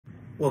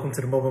Welcome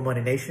to the Mobile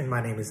Money Nation.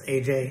 My name is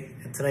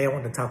AJ, and today I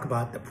want to talk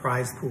about the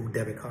Prize Pool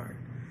Debit Card.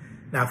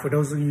 Now, for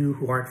those of you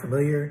who aren't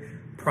familiar,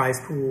 Prize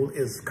Pool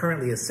is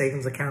currently a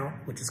savings account,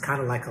 which is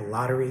kind of like a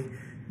lottery.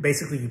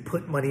 Basically, you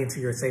put money into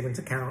your savings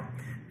account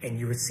and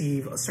you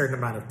receive a certain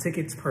amount of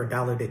tickets per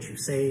dollar that you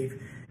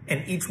save.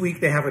 And each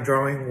week they have a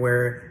drawing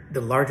where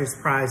the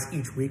largest prize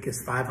each week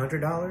is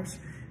 $500.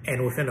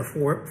 And within a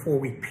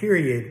four-week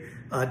period,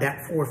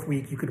 that fourth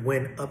week, you could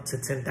win up to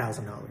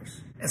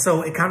 $10,000. And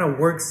so it kind of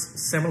works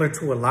similar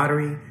to a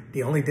lottery.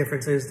 The only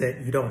difference is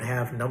that you don't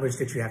have numbers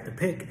that you have to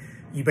pick.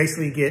 You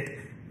basically get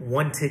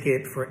one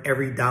ticket for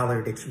every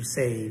dollar that you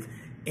save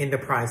in the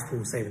Prize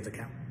Pool savings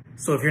account.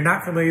 So if you're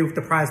not familiar with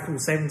the Prize Pool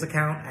savings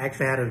account, I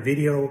actually had a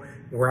video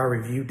where I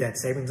reviewed that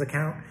savings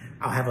account.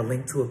 I'll have a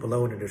link to it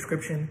below in the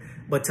description.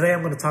 But today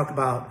I'm going to talk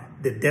about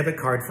the debit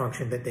card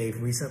function that they've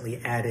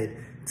recently added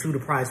to the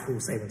Prize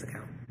Pool savings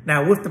account.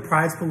 Now, with the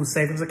Prize Pool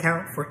savings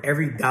account, for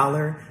every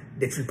dollar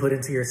that you put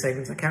into your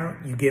savings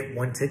account, you get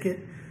one ticket.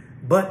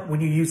 But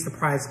when you use the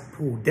Prize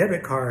Pool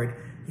debit card,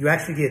 you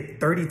actually get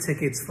 30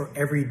 tickets for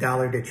every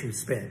dollar that you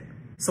spend.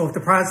 So with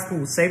the Prize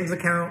Pool savings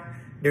account,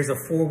 there's a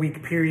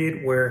 4-week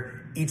period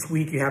where each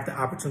week you have the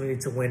opportunity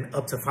to win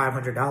up to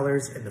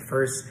 $500 in the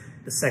first,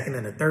 the second,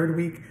 and the third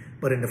week.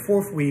 But in the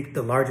fourth week,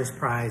 the largest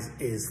prize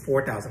is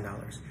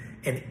 $4,000.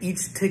 And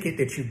each ticket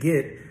that you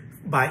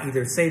get by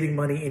either saving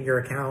money in your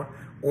account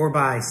or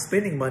by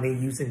spending money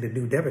using the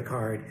new debit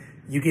card,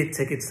 you get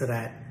tickets to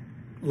that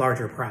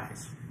larger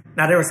prize.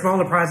 Now, there are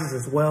smaller prizes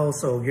as well,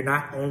 so you're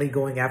not only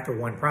going after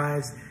one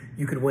prize.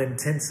 You could win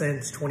 10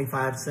 cents,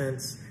 25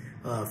 cents,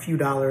 a few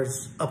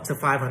dollars, up to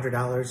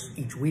 $500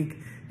 each week.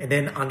 And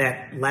then on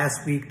that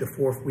last week, the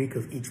fourth week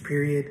of each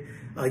period,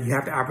 you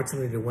have the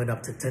opportunity to win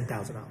up to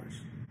 $10,000.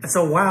 And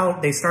so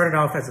while they started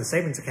off as a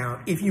savings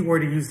account, if you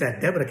were to use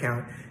that debit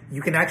account,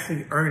 you can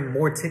actually earn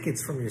more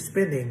tickets from your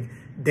spending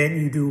than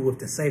you do with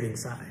the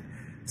savings side.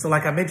 So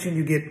like I mentioned,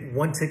 you get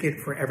one ticket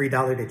for every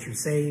dollar that you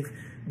save,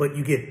 but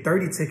you get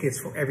 30 tickets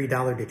for every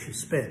dollar that you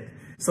spend.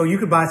 So you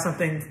could buy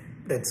something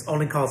that's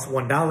only costs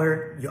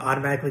 $1, you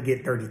automatically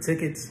get 30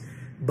 tickets.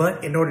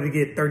 But in order to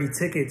get 30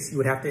 tickets, you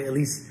would have to at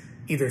least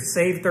either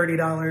save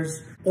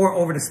 $30 or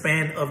over the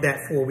span of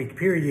that 4-week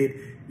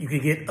period, you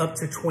could get up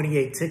to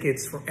 28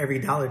 tickets for every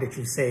dollar that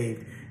you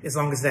saved, as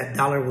long as that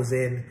dollar was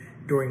in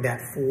during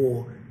that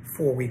full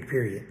 4-week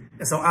period.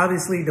 And so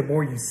obviously the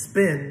more you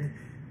spend,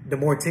 the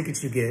more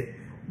tickets you get,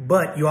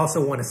 but you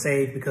also want to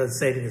save because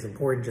saving is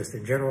important just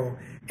in general.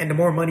 And the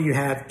more money you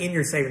have in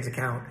your savings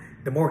account,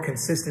 the more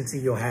consistency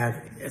you'll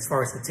have as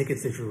far as the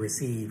tickets that you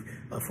receive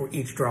for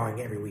each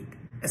drawing every week.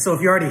 And so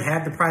if you already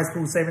have the Prize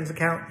Pool savings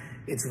account,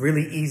 it's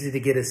really easy to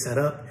get it set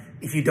up.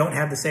 If you don't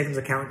have the savings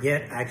account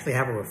yet, I actually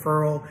have a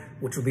referral,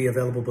 which will be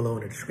available below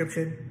in the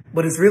description.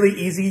 But it's really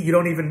easy. You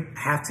don't even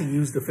have to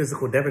use the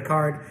physical debit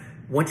card.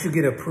 Once you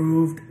get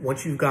approved,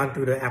 once you've gone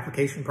through the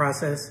application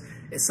process,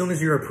 as soon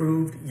as you're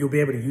approved, you'll be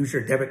able to use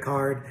your debit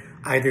card,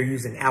 either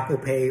using Apple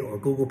Pay or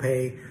Google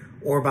Pay,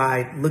 or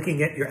by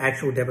looking at your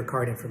actual debit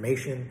card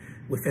information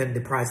within the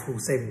Prize Pool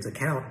Savings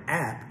Account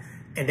app,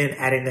 and then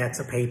adding that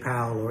to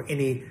PayPal or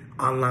any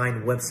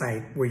online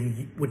website where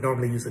you would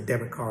normally use a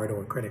debit card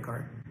or a credit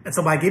card. And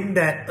so by getting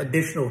that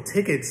additional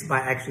tickets by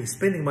actually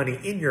spending money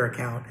in your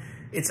account,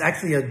 it's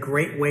actually a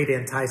great way to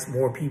entice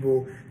more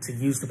people to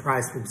use the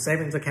Prize Pool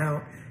Savings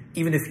Account.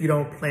 Even if you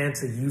don't plan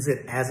to use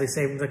it as a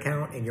savings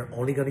account and you're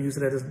only going to use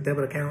it as a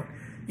debit account,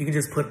 you can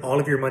just put all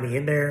of your money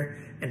in there.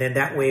 And then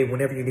that way,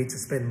 whenever you need to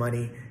spend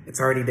money,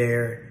 it's already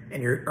there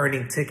and you're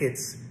earning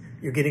tickets.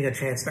 You're getting a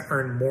chance to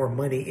earn more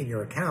money in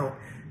your account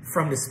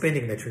from the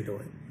spending that you're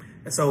doing.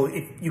 And so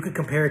if you could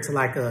compare it to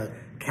like a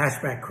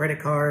cashback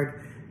credit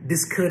card,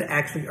 this could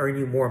actually earn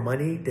you more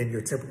money than your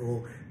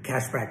typical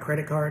cashback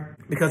credit card.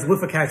 Because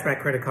with a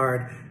cashback credit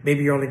card,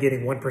 maybe you're only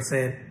getting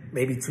 1%,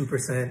 maybe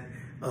 2%,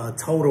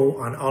 total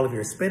on all of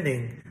your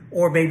spending,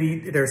 or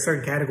maybe there are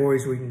certain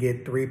categories where you can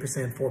get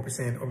 3%,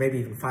 4%, or maybe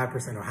even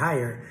 5% or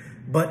higher,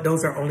 but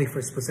those are only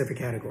for specific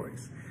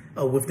categories.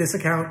 With this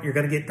account, you're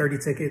gonna get 30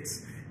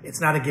 tickets.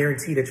 It's not a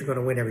guarantee that you're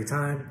gonna win every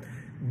time,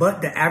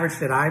 but the average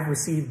that I've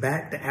received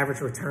back, the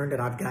average return that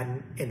I've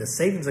gotten in the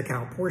savings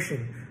account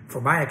portion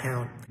for my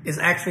account is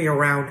actually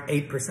around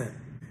 8%.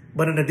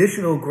 But an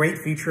additional great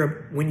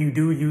feature when you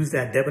do use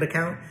that debit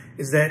account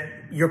is that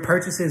your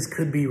purchases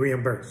could be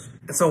reimbursed.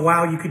 And so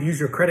while you could use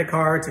your credit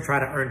card to try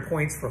to earn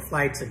points for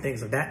flights and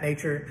things of that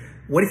nature,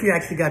 what if you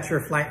actually got your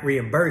flight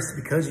reimbursed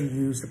because you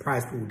used the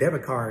Prize Pool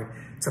debit card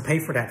to pay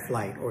for that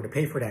flight or to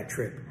pay for that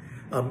trip?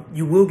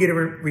 You will get it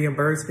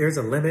reimbursed. There's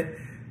a limit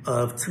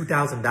of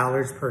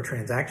 $2,000 per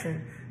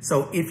transaction.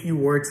 So if you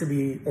were to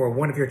be, or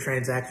one of your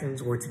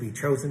transactions were to be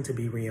chosen to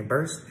be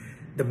reimbursed,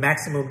 the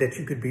maximum that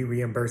you could be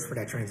reimbursed for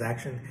that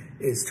transaction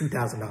is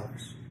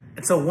 $2,000.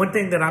 And so one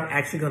thing that I'm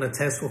actually going to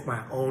test with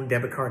my own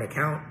debit card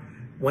account,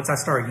 once I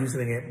start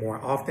using it more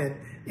often,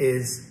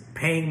 is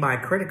paying my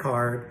credit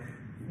card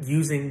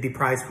using the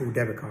Prize Pool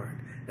debit card.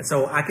 And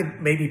so I could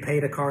maybe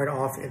pay the card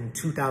off in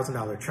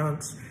 $2,000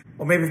 chunks,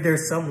 or maybe if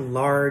there's some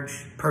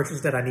large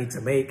purchase that I need to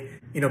make,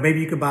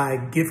 maybe you could buy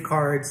gift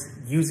cards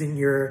using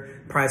your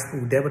Prize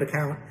Pool debit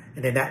account,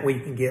 and then that way you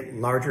can get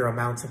larger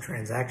amounts of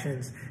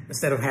transactions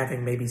instead of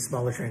having maybe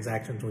smaller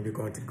transactions when you're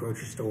going to the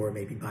grocery store,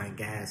 maybe buying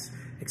gas,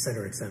 et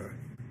cetera, et cetera.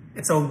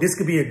 And so this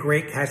could be a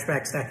great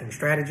cashback stacking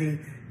strategy.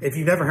 If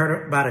you've never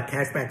heard about a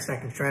cashback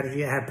stacking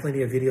strategy, I have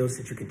plenty of videos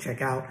that you can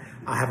check out.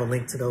 I'll have a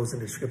link to those in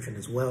the description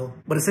as well.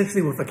 But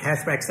essentially with a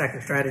cashback stacking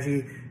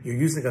strategy, you're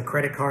using a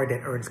credit card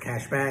that earns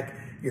cash back.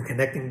 You're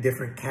connecting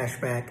different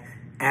cashback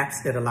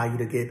apps that allow you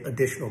to get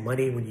additional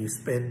money when you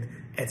spend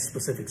at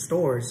specific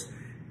stores.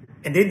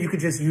 And then you could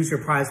just use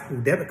your Prize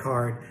Pool debit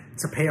card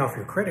to pay off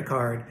your credit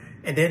card.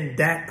 And then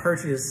that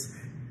purchase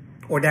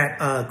or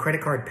that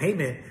credit card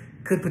payment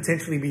could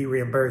potentially be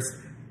reimbursed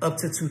up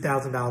to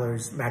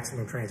 $2,000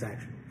 maximum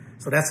transaction.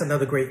 So that's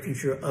another great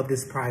feature of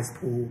this Prize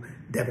Pool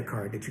debit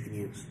card that you can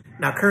use.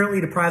 Now, currently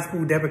the Prize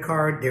Pool debit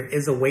card, there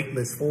is a wait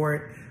list for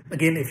it.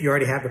 Again, if you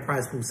already have the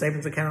Prize Pool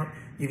savings account,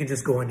 you can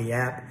just go in the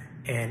app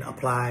and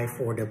apply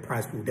for the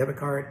Prize Pool debit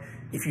card.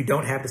 If you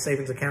don't have the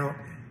savings account,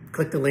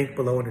 click the link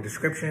below in the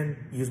description,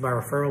 use my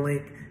referral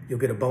link. You'll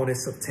get a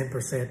bonus of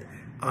 10%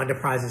 on the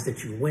prizes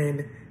that you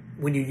win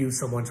when you use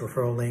someone's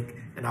referral link,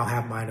 and I'll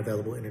have mine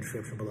available in the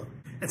description below.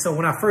 And so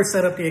when I first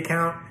set up the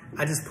account,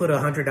 I just put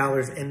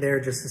 $100 in there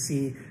just to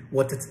see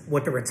what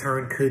the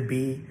return could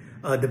be.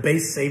 The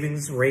base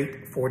savings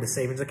rate for the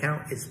savings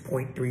account is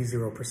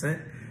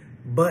 0.30%,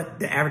 but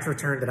the average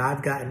return that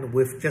I've gotten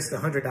with just the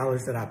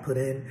 $100 that I put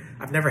in,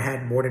 I've never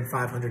had more than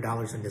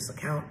 $500 in this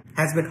account,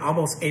 has been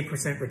almost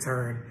 8%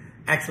 return,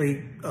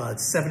 actually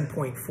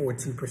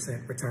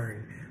 7.42%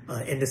 return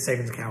in the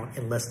savings account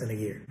in less than a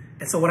year.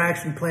 And so what I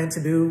actually plan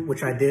to do,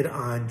 which I did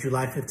on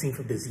July 15th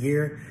of this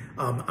year,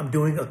 I'm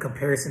doing a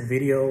comparison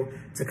video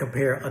to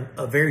compare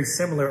a very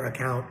similar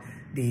account,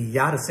 the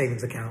Yada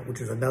savings account,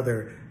 which is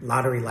another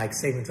lottery-like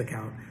savings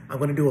account. I'm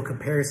going to do a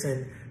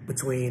comparison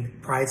between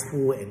Prize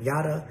Pool and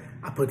Yada.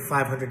 I put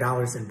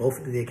 $500 in both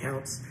of the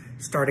accounts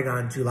starting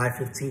on July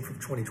 15th of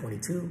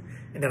 2022.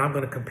 And then I'm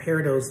going to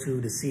compare those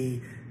two to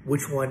see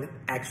which one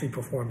actually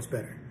performs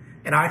better.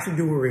 And I'll actually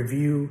do a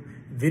review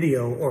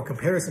video or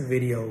comparison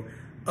video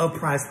of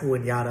Prize Pool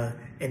and Yada,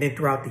 and then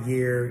throughout the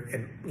year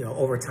and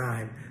over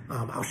time,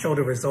 I'll show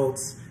the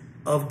results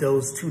of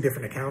those two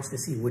different accounts to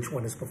see which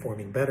one is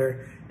performing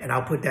better, and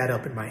I'll put that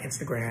up in my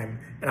Instagram,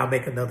 and I'll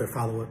make another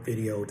follow-up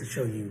video to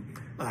show you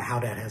how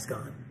that has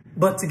gone.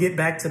 But to get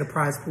back to the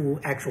Prize Pool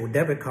actual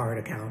debit card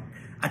account,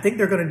 I think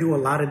they're going to do a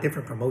lot of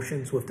different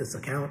promotions with this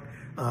account.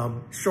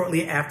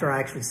 Shortly after I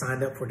actually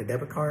signed up for the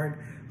debit card,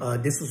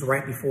 this was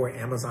right before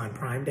Amazon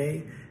Prime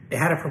Day. They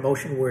had a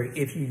promotion where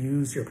if you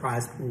use your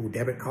Prize Pool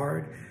debit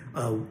card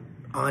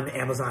on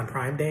Amazon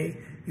Prime Day,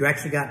 you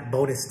actually got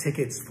bonus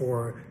tickets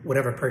for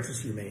whatever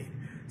purchase you made.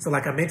 So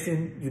like I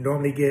mentioned, you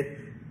normally get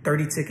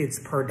 30 tickets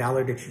per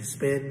dollar that you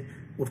spend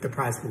with the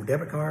Prize Pool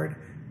debit card,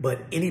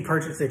 but any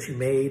purchase that you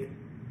made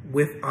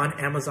on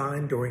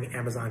Amazon during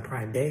Amazon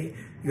Prime Day,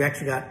 you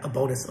actually got a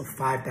bonus of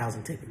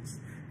 5,000 tickets.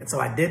 And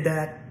so I did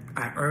that.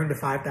 I earned the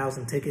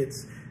 5,000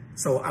 tickets.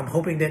 So I'm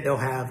hoping that they'll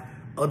have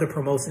other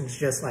promotions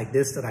just like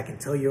this that I can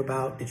tell you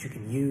about that you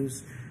can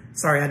use.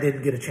 Sorry I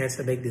didn't get a chance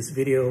to make this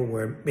video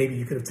where maybe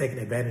you could have taken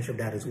advantage of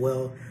that as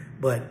well,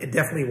 but it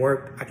definitely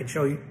worked. I can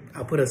show you.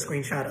 I'll put a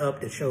screenshot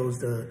up that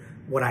shows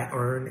what I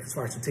earned as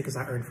far as the tickets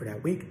I earned for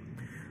that week.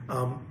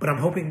 But I'm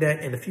hoping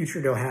that in the future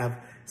they'll have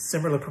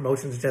similar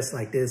promotions just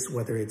like this,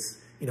 whether it's,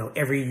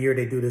 every year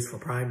they do this for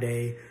Prime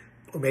Day,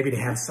 or maybe they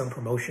have some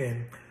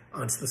promotion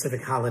on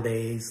specific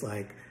holidays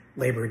like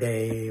Labor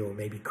Day or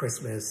maybe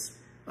Christmas,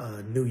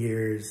 New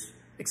Year's,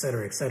 et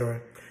cetera, et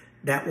cetera.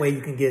 That way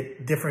you can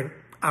get different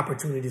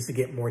opportunities to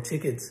get more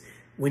tickets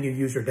when you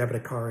use your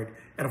debit card.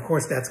 And of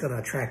course, that's going to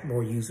attract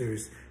more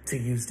users to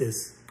use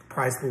this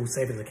Prize Pool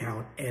savings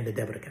account and the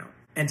debit account.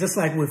 And just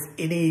like with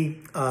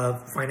any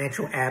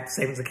financial app,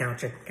 savings account,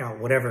 checking account,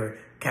 whatever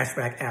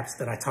cashback apps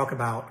that I talk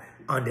about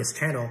on this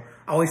channel,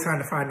 always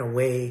trying to find a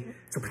way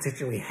to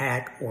potentially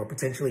hack or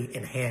potentially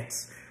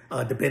enhance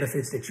the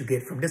benefits that you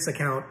get from this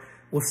account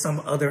with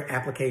some other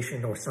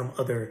application or some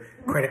other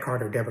credit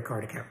card or debit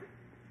card account.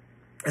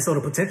 And so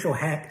the potential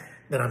hack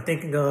that I'm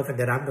thinking of and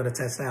that I'm going to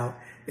test out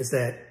is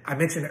that I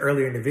mentioned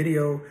earlier in the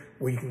video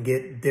where you can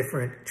get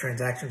different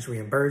transactions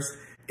reimbursed.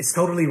 It's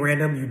totally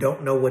random. You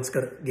don't know what's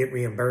going to get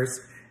reimbursed.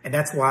 And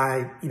that's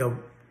why,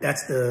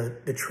 that's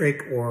the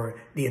trick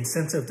or the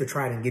incentive to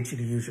try and get you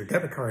to use your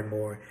debit card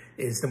more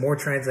is the more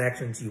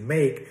transactions you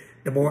make,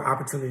 the more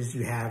opportunities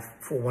you have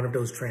for one of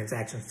those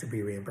transactions to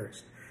be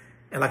reimbursed.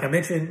 And like I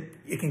mentioned,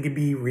 it can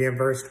be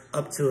reimbursed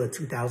up to a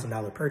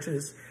 $2,000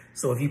 purchase.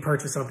 So if you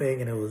purchase something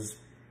and it was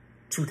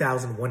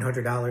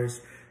 $2,100,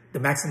 the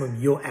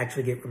maximum you'll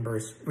actually get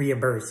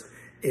reimbursed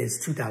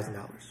is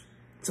 $2,000.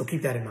 So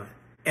keep that in mind.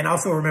 And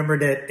also remember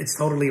that it's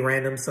totally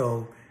random.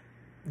 So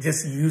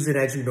just use it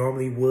as you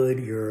normally would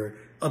your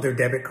other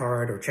debit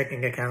card or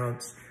checking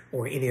accounts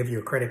or any of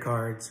your credit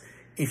cards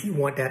if you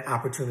want that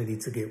opportunity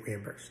to get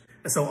reimbursed.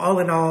 And so all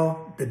in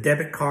all, the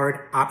debit card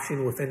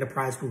option within the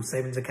Prize Pool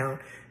savings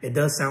account, it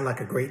does sound like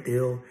a great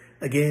deal.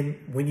 Again,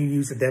 when you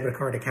use a debit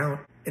card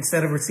account,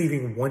 instead of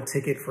receiving 1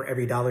 ticket for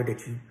every dollar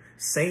that you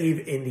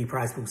save in the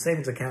Prize Pool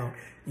savings account,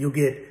 you'll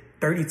get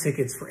 30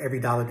 tickets for every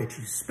dollar that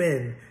you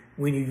spend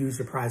when you use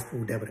the Prize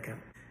Pool debit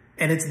account.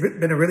 And it's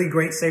been a really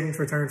great savings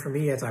return for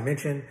me. As I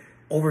mentioned,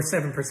 over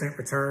 7%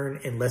 return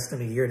in less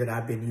than a year that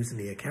I've been using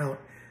the account.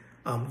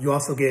 You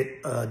also get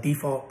a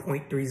default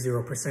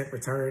 0.30%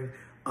 return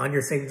on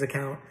your savings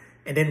account.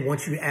 And then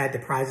once you add the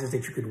prizes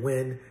that you could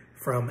win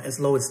from as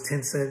low as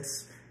 10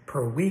 cents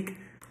per week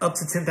up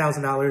to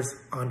 $10,000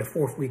 on the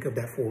 4th week of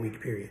that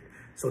 4-week period.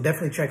 So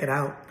definitely check it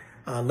out.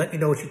 Let me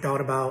know what you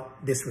thought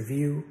about this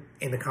review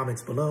in the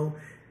comments below.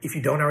 If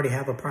you don't already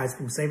have a Prize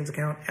Pool savings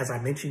account, as I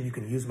mentioned, you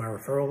can use my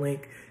referral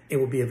link. It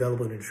will be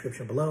available in the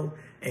description below,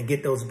 and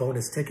get those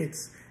bonus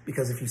tickets,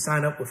 because if you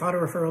sign up without a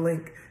referral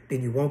link,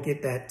 then you won't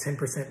get that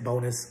 10%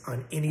 bonus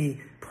on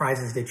any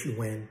prizes that you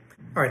win.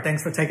 All right,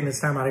 thanks for taking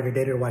this time out of your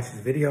day to watch this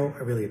video. I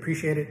really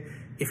appreciate it.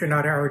 If you're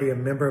not already a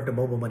member of the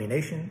Mobile Money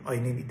Nation, all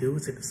you need to do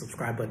is hit the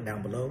subscribe button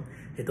down below,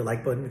 hit the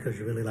like button because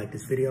you really like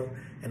this video,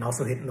 and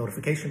also hit the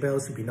notification bell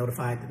so you'll be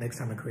notified the next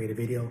time I create a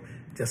video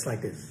just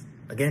like this.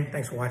 Again,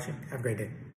 thanks for watching. Have a great day.